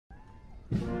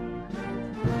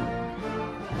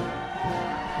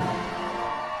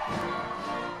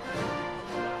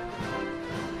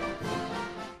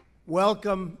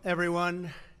Welcome,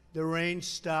 everyone. The rain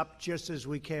stopped just as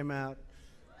we came out.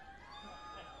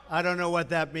 I don't know what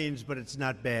that means, but it's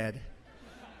not bad.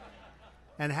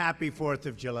 And happy 4th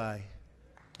of July.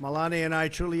 Melania and I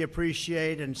truly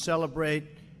appreciate and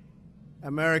celebrate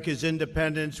America's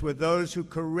independence with those who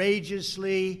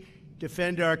courageously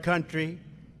defend our country,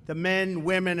 the men,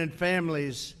 women, and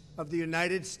families of the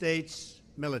United States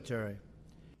military.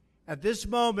 At this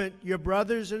moment, your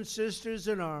brothers and sisters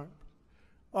in arms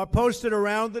are posted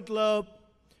around the globe,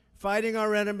 fighting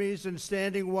our enemies and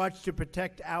standing watch to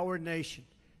protect our nation.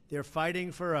 They're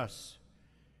fighting for us.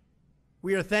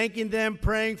 We are thanking them,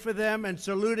 praying for them, and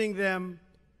saluting them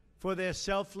for their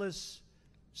selfless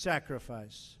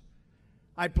sacrifice.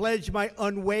 I pledge my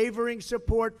unwavering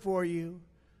support for you,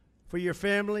 for your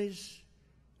families,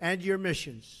 and your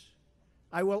missions.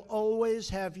 I will always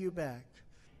have you back.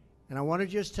 And I want to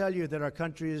just tell you that our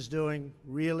country is doing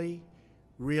really,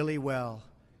 really well.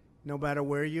 No matter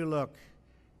where you look,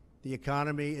 the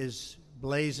economy is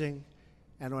blazing,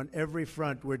 and on every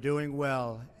front we're doing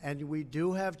well. And we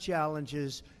do have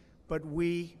challenges, but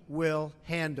we will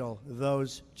handle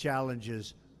those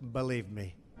challenges, believe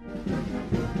me.